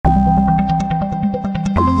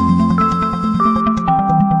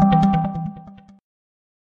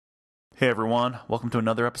Hey everyone, welcome to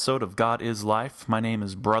another episode of God is Life. My name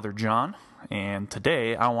is Brother John, and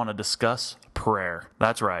today I want to discuss prayer.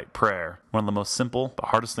 That's right, prayer. One of the most simple but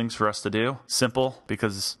hardest things for us to do. Simple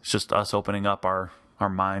because it's just us opening up our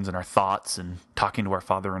minds and our thoughts and talking to our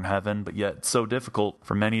Father in heaven, but yet so difficult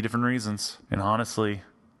for many different reasons. And honestly,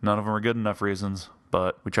 none of them are good enough reasons,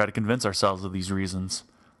 but we try to convince ourselves of these reasons.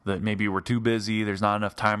 That maybe we're too busy, there's not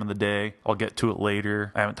enough time in the day, I'll get to it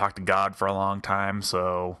later. I haven't talked to God for a long time,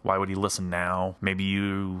 so why would he listen now? Maybe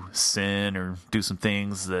you sin or do some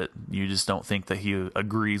things that you just don't think that he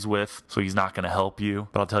agrees with, so he's not going to help you.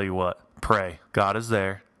 But I'll tell you what, pray. God is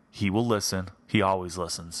there. He will listen. He always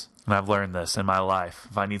listens. And I've learned this in my life.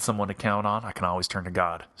 If I need someone to count on, I can always turn to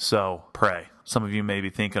God. So pray. Some of you may be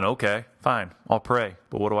thinking, okay, fine, I'll pray.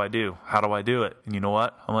 But what do I do? How do I do it? And you know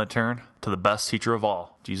what? I'm going to turn to the best teacher of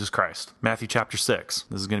all, Jesus Christ. Matthew chapter 6.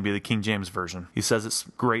 This is going to be the King James Version. He says it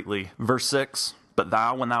greatly. Verse 6, "But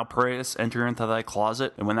thou, when thou prayest, enter into thy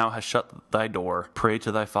closet, and when thou hast shut thy door, pray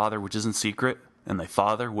to thy Father which is in secret, and thy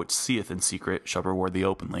Father which seeth in secret shall reward thee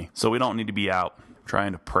openly." So we don't need to be out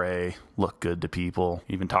trying to pray, look good to people.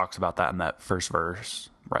 He even talks about that in that first verse.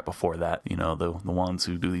 Right before that, you know, the ones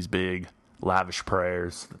who do these big lavish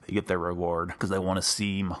prayers, they get their reward because they want to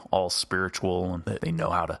seem all spiritual and they know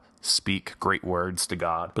how to speak great words to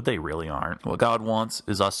God, but they really aren't. What God wants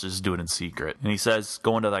is us to just do it in secret. And he says,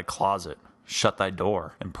 go into thy closet, shut thy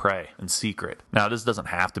door, and pray in secret. Now, this doesn't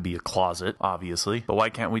have to be a closet, obviously, but why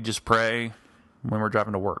can't we just pray when we're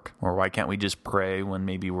driving to work? Or why can't we just pray when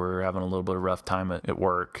maybe we're having a little bit of rough time at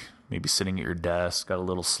work? Maybe sitting at your desk, got a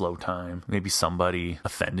little slow time. Maybe somebody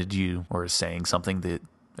offended you or is saying something that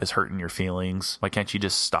is hurting your feelings. Why can't you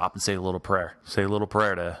just stop and say a little prayer? Say a little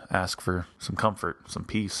prayer to ask for some comfort, some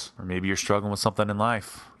peace. Or maybe you're struggling with something in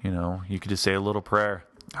life. You know, you could just say a little prayer,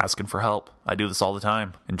 asking for help. I do this all the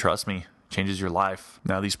time, and trust me, it changes your life.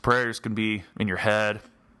 Now, these prayers can be in your head,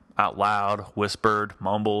 out loud, whispered,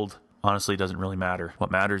 mumbled. Honestly, it doesn't really matter.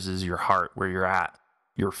 What matters is your heart, where you're at,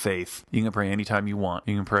 your faith. You can pray anytime you want.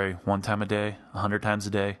 You can pray 1 time a day, 100 times a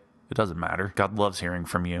day. It doesn't matter. God loves hearing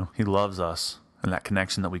from you. He loves us. And that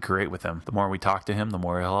connection that we create with him. The more we talk to him, the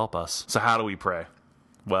more he'll help us. So how do we pray?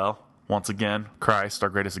 Well, once again, Christ, our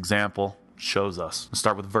greatest example, shows us. Let's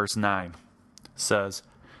start with verse 9. It says,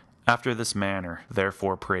 "After this manner,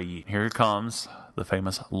 therefore pray ye." Here comes the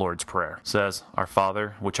famous Lord's Prayer. It says, "Our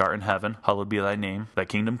Father, which art in heaven, hallowed be thy name. Thy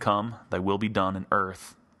kingdom come, thy will be done in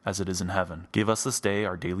earth as it is in heaven. Give us this day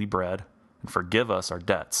our daily bread, and forgive us our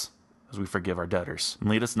debts, as we forgive our debtors. And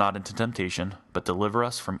lead us not into temptation, but deliver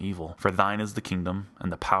us from evil. For thine is the kingdom,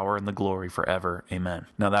 and the power, and the glory forever. Amen."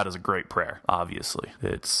 Now that is a great prayer, obviously.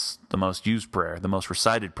 It's the most used prayer, the most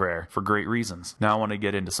recited prayer, for great reasons. Now I want to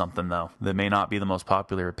get into something, though, that may not be the most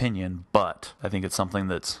popular opinion, but I think it's something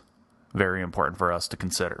that's very important for us to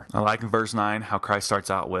consider. I like in verse 9 how Christ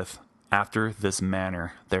starts out with, "After this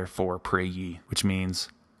manner, therefore pray ye," which means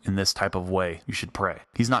in this type of way you should pray.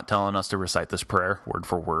 He's not telling us to recite this prayer word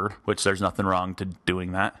for word, which there's nothing wrong to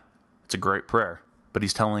doing that. It's a great prayer. But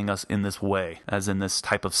he's telling us in this way, as in this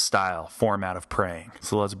type of style, format of praying.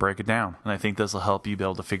 So let's break it down. And I think this will help you be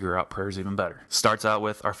able to figure out prayers even better. Starts out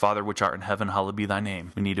with, "Our Father which art in heaven, hallowed be thy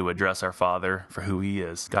name." We need to address our Father for who he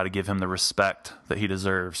is. Got to give him the respect that he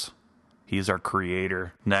deserves. He is our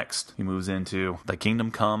creator. Next, he moves into, "Thy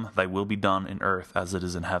kingdom come, thy will be done in earth as it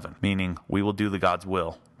is in heaven." Meaning, we will do the God's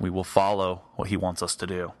will. We will follow what he wants us to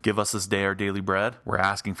do. Give us this day our daily bread. We're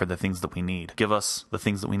asking for the things that we need. Give us the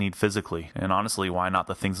things that we need physically. And honestly, why not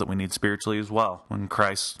the things that we need spiritually as well? When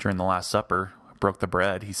Christ, during the Last Supper, broke the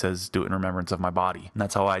bread, he says, "Do it in remembrance of my body." And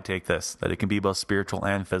that's how I take this, that it can be both spiritual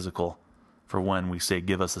and physical. For when we say,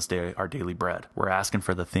 "Give us this day our daily bread," we're asking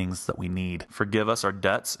for the things that we need. Forgive us our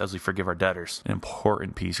debts as we forgive our debtors. An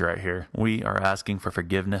important piece right here. We are asking for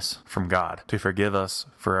forgiveness from God to forgive us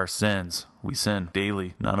for our sins. We sin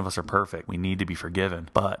daily. None of us are perfect. We need to be forgiven.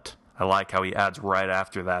 But I like how he adds right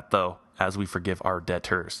after that, though, as we forgive our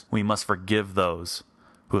debtors. We must forgive those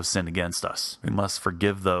who have sinned against us. We must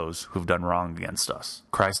forgive those who have done wrong against us.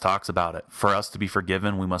 Christ talks about it. For us to be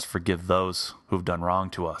forgiven, we must forgive those who have done wrong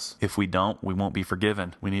to us. If we don't, we won't be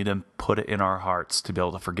forgiven. We need to put it in our hearts to be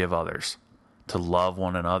able to forgive others, to love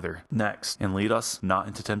one another. Next, "And lead us not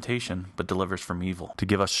into temptation, but deliver us from evil." To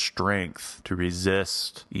give us strength to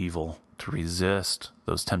resist evil, to resist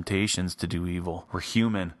those temptations to do evil. We're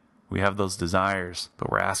human. We have those desires, but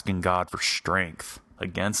we're asking God for strength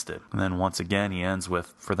against it. And then once again, he ends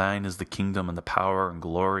with, "For thine is the kingdom and the power and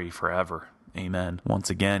glory forever. Amen." Once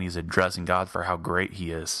again, he's addressing God for how great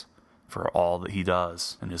he is, for all that he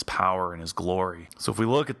does, and his power and his glory. So if we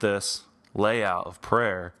look at this layout of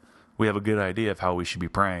prayer, we have a good idea of how we should be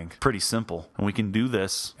praying. Pretty simple. And we can do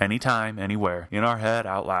this anytime, anywhere, in our head,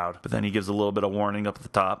 out loud. But then he gives a little bit of warning up at the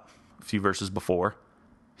top, a few verses before.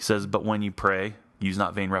 He says, but when you pray, use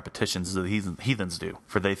not vain repetitions as the heathens do,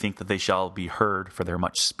 for they think that they shall be heard for their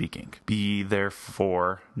much speaking. Be ye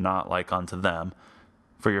therefore not like unto them,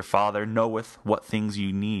 for your Father knoweth what things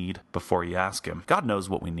you need before you ask him. God knows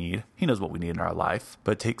what we need. He knows what we need in our life.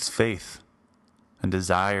 But it takes faith and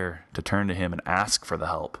desire to turn to him and ask for the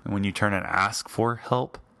help. And when you turn and ask for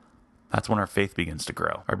help, that's when our faith begins to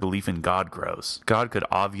grow. Our belief in God grows. God could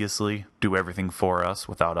obviously do everything for us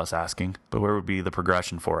without us asking, but where would be the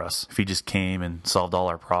progression for us? If he just came and solved all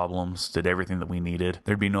our problems, did everything that we needed,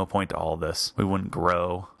 there'd be no point to all this. We wouldn't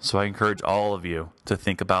grow. So I encourage all of you to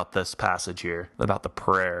think about this passage here, about the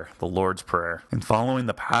prayer, the Lord's Prayer, and following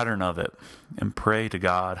the pattern of it, and pray to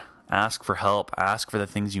God. Ask for help. Ask for the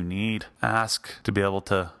things you need. Ask to be able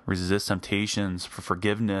to resist temptations, for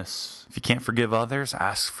forgiveness. If you can't forgive others,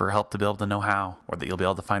 ask for help to be able to know how, or that you'll be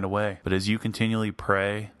able to find a way. But as you continually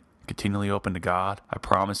pray, continually open to God, I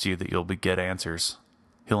promise you that you'll get answers.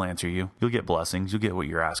 He'll answer you. You'll get blessings. You'll get what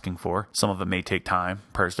you're asking for. Some of it may take time.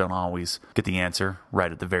 Prayers don't always get the answer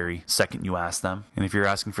right at the very second you ask them. And if you're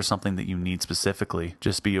asking for something that you need specifically,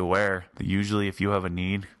 just be aware that usually if you have a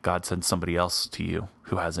need, God sends somebody else to you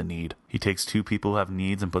who has a need. He takes two people who have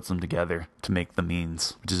needs and puts them together to make the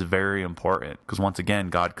means, which is very important. Because once again,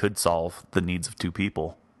 God could solve the needs of two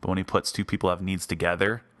people. But when he puts two people who have needs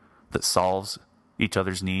together that solves each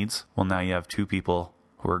other's needs, well, now you have two people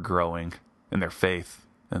who are growing in their faith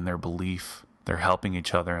and their belief. They're helping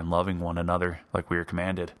each other and loving one another like we are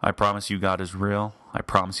commanded. I promise you God is real. I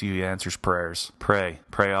promise you he answers prayers. Pray.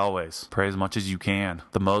 Pray always. Pray as much as you can.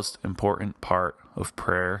 The most important part of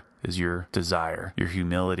prayer is your desire, your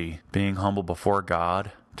humility, being humble before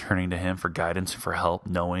God, turning to him for guidance and for help,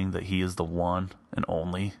 knowing that he is the one and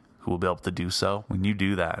only who will be able to do so. When you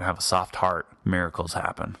do that and have a soft heart, miracles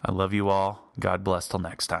happen. I love you all. God bless till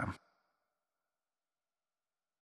next time.